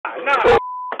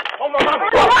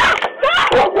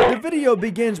The video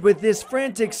begins with this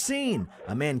frantic scene.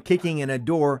 A man kicking in a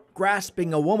door,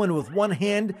 grasping a woman with one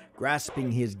hand,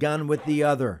 grasping his gun with the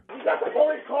other.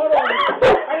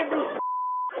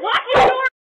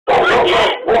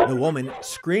 The woman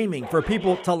screaming for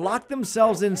people to lock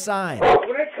themselves inside.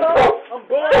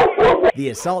 The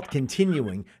assault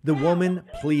continuing, the woman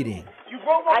pleading.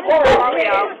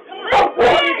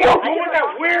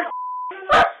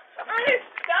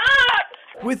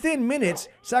 Within minutes,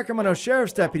 Sacramento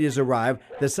Sheriff's deputies arrive.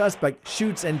 The suspect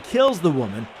shoots and kills the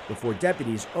woman before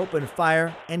deputies open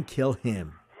fire and kill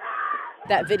him.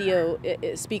 That video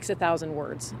it speaks 1,000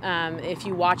 words. If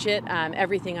you watch it,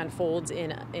 everything unfolds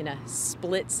in a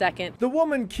split second. The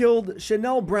woman killed,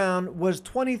 Chanell Brown, was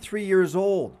 23 years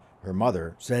old. Her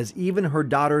mother says even her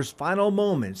daughter's final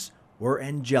moments were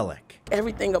angelic.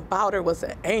 Everything about her was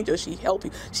an angel. She helped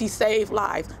you. She saved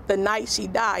lives. The night she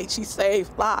died, she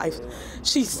saved lives.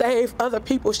 She saved other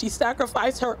people. She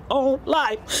sacrificed her own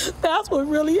life. That's what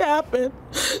really happened.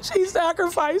 She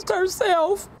sacrificed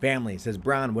herself. Family says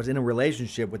Brown was in a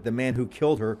relationship with the man who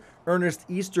killed her. Ernest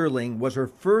Easterling was her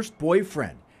first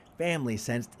boyfriend. Family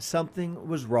sensed something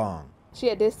was wrong. She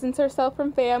had distanced herself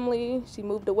from family. She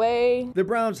moved away. The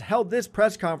Browns held this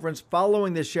press conference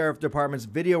following the Sheriff Department's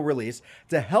video release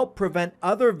to help prevent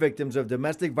other victims of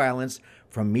domestic violence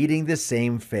from meeting the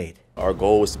same fate. Our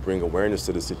goal is to bring awareness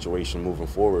to the situation moving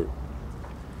forward,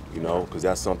 you know, because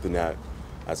that's something that,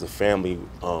 as a family,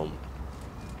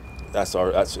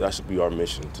 that should be our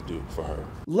mission to do for her.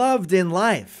 Loved in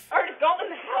life,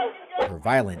 her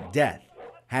violent death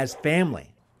has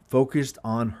family focused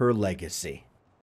on her legacy.